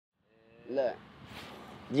Look,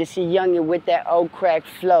 just a youngin' with that old crack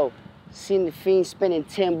flow. Seen the fiend spending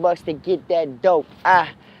 10 bucks to get that dope.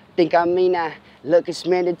 I look, it's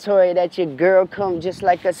mandatory that your girl come just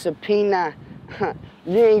like a subpoena.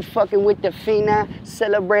 You ain't fucking with the Fina.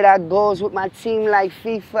 Celebrate our goals with my team like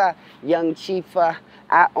FIFA. Young Chifa,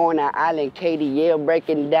 I on an island, KDL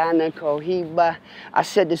breaking down the Cohiba. I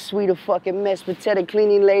said the sweeter fucking mess, but tell the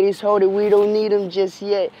cleaning ladies, hold it, we don't need them just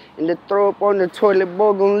yet. And the throw up on the toilet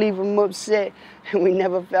bowl gon' leave them upset. And we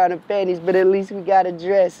never found the panties, but at least we got a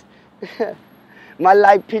dress. My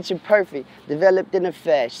life picture perfect, developed in a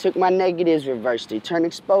flash. Took my negatives, reversed it, turned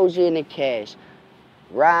exposure into cash.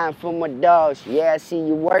 Riding for my dogs, yeah, I see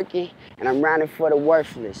you working, and I'm riding for the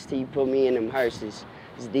worthless till you put me in them hearses.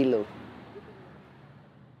 It's D-Lo.